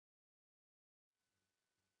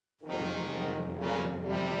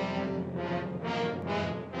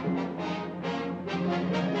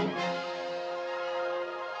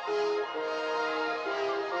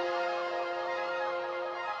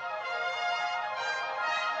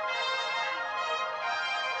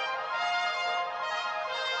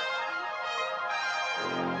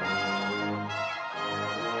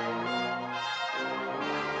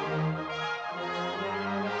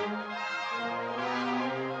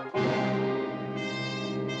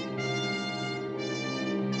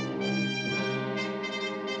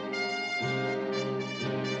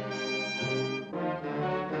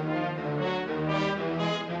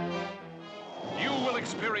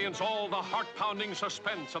Experience all the heart-pounding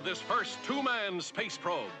suspense of this first two-man space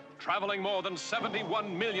probe, traveling more than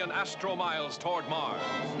 71 million astromiles toward Mars.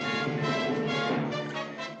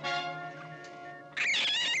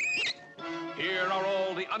 Here are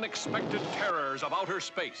all the unexpected terrors of outer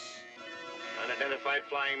space. Unidentified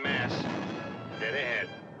flying mass. Dead ahead.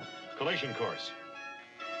 Collision course.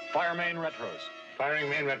 Fire main retros. Firing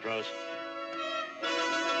main retros.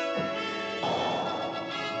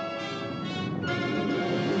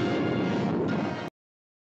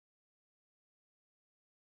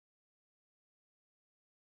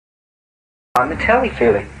 On the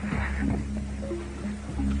telefeely.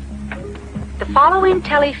 The following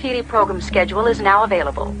telefeely program schedule is now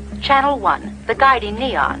available. Channel 1, The Guiding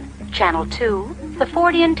Neon. Channel 2, The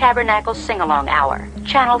Fortean Tabernacle Sing-Along Hour.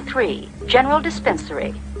 Channel 3, General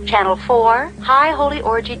Dispensary. Channel 4, High Holy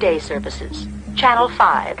Orgy Day Services. Channel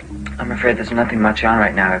 5. I'm afraid there's nothing much on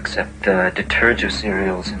right now except detergent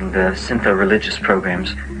cereals and syntho-religious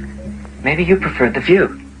programs. Maybe you preferred The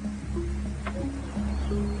View.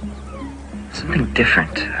 Something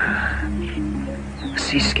different. A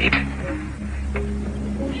seascape.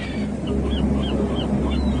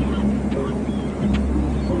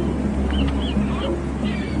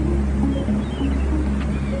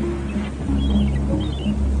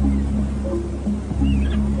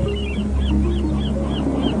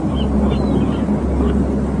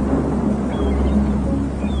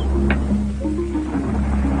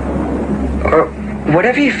 Or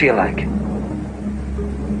whatever you feel like.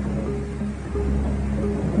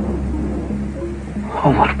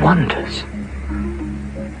 Oh, what wonders.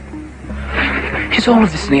 Is all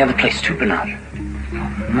of this in the other place too, Bernard?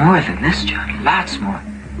 More than this, John. Lots more.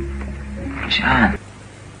 John.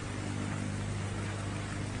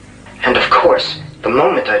 And of course, the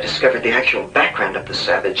moment I discovered the actual background of the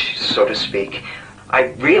savage, so to speak, I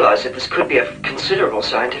realized that this could be of considerable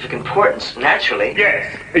scientific importance. Naturally.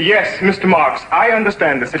 Yes, Mr. Marks, I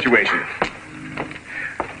understand the situation.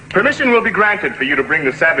 Permission will be granted for you to bring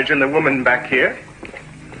the savage and the woman back here.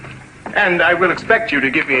 And I will expect you to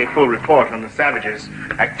give me a full report on the savage's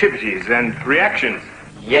activities and reactions.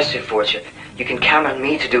 Yes, Your Lordship. You can count on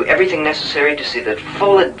me to do everything necessary to see that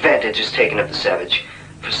full advantage is taken of the savage.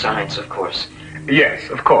 For science, of course. Yes,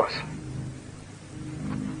 of course.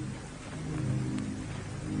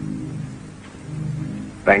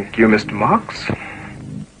 Thank you, Mr. Marks.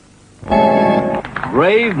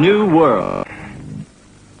 Brave New World.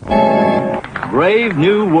 Brave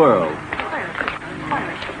New World.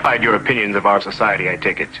 Hide your opinions of our society, I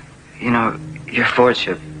take it. You know, Your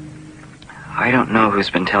Lordship, I don't know who's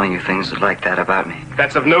been telling you things like that about me.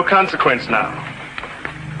 That's of no consequence now.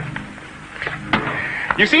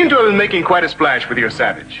 You seem to have been making quite a splash with your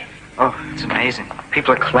savage. Oh, it's amazing.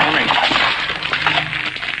 People are clamoring.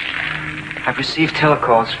 I've received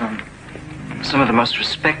telecalls from some of the most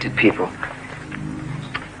respected people.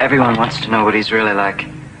 Everyone wants to know what he's really like.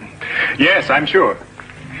 Yes, I'm sure.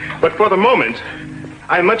 But for the moment,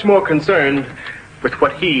 I'm much more concerned with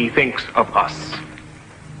what he thinks of us.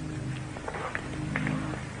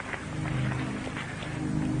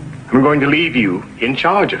 I'm going to leave you in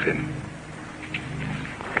charge of him.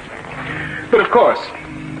 But of course,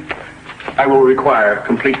 I will require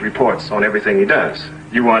complete reports on everything he does.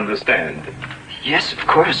 You understand? Yes, of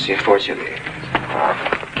course, Your Lordship.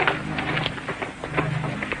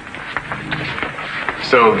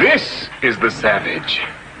 So this is the savage.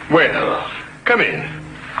 Well, come in.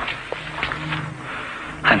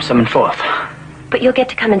 I'm summoned forth. But you'll get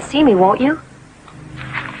to come and see me, won't you?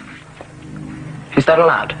 Is that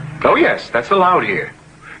allowed? Oh, yes, that's allowed here.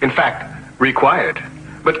 In fact, required.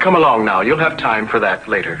 But come along now. You'll have time for that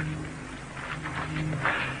later.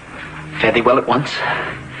 Fare thee well at once.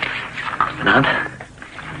 Bernard.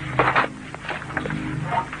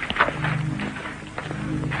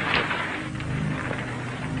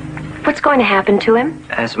 What's going to happen to him?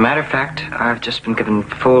 As a matter of fact, I've just been given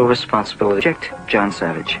full responsibility. John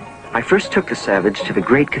Savage. I first took the savage to the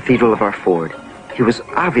great cathedral of our Ford, He was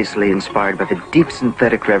obviously inspired by the deep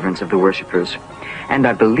synthetic reverence of the worshippers, and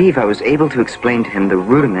I believe I was able to explain to him the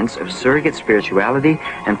rudiments of surrogate spirituality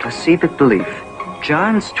and placebo belief.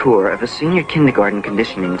 John's tour of a senior kindergarten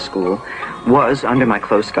conditioning school was, under my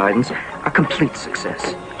close guidance, a complete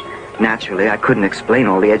success. Naturally, I couldn't explain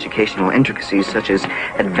all the educational intricacies such as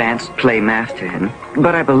advanced play math to him,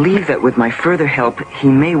 but I believe that with my further help, he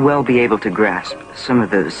may well be able to grasp some of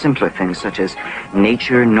the simpler things such as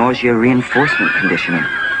nature, nausea, reinforcement conditioning.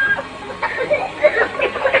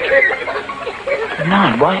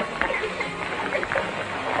 None, why?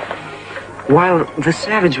 While the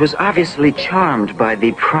savage was obviously charmed by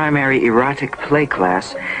the primary erotic play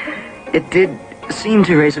class, it did seem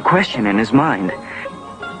to raise a question in his mind.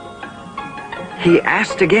 He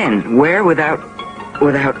asked again, where without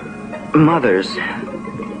mothers,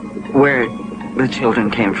 where the children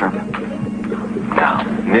came from. Now,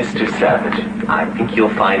 Mr. Savage, I think you'll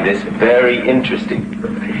find this very interesting.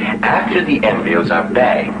 After the embryos are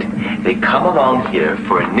bagged, they come along here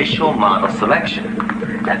for initial model selection.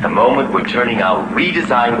 At the moment, we're turning out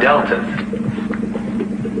redesigned deltas.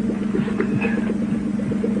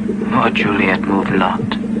 Oh, Juliet, move not,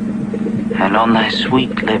 and on thy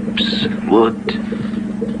sweet lips would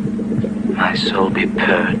my soul be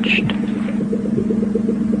purged.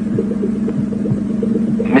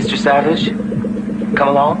 Mr. Savage, come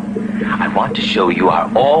along. I want to show you our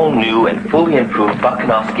all-new and fully improved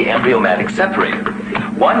Buchanowski embryomatic separator.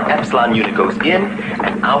 One epsilon unit goes in,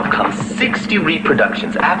 and out comes 60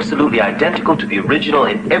 reproductions, absolutely identical to the original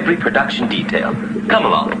in every production detail. Come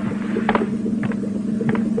along.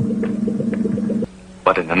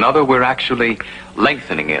 But in another, we're actually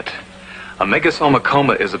lengthening it. A megasoma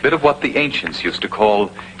coma is a bit of what the ancients used to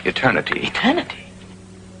call eternity. Eternity?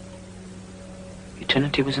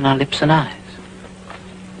 Eternity was in our lips and eyes.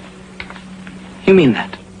 You mean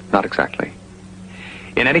that? Not exactly.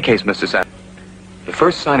 In any case, Mr. Savage, the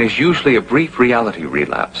first sign is usually a brief reality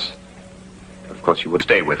relapse. Of course, you would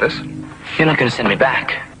stay with us. You're not going to send me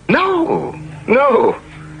back. No, no.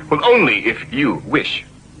 Well, only if you wish.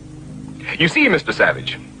 You see, Mr.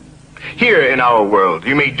 Savage, here in our world,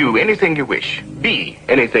 you may do anything you wish, be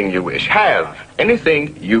anything you wish, have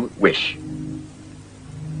anything you wish.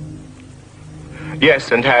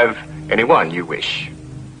 Yes, and have anyone you wish.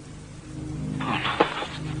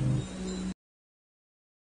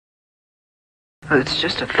 Well, it's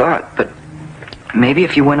just a thought, but maybe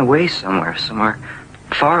if you went away somewhere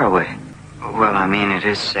far away. Well, I mean, it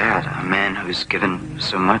is sad, a man who's given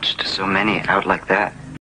so much to so many out like that.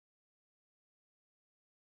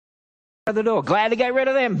 The door. Glad to get rid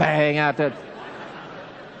of them. Bang out the...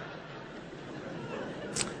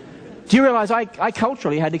 Do you realize I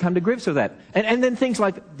culturally had to come to grips with that? And then things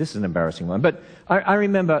like, this is an embarrassing one, but I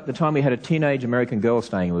remember at the time we had a teenage American girl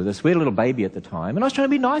staying with us. We had a little baby at the time, and I was trying to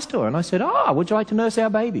be nice to her, and I said, would you like to nurse our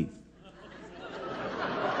baby?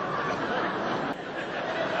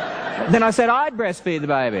 Then I said I'd breastfeed the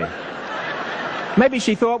baby. Maybe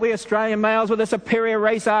she thought we Australian males were the superior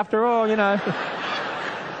race after all, you know.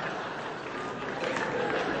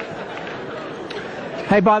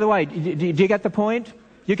 Hey, by the way, do you get the point?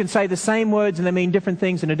 You can say the same words and they mean different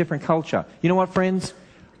things in a different culture. You know what, friends?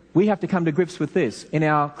 We have to come to grips with this. In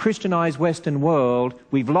our Christianized Western world,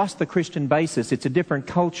 we've lost the Christian basis. It's a different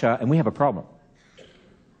culture, and we have a problem.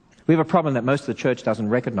 We have a problem that most of the church doesn't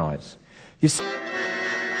recognize. You see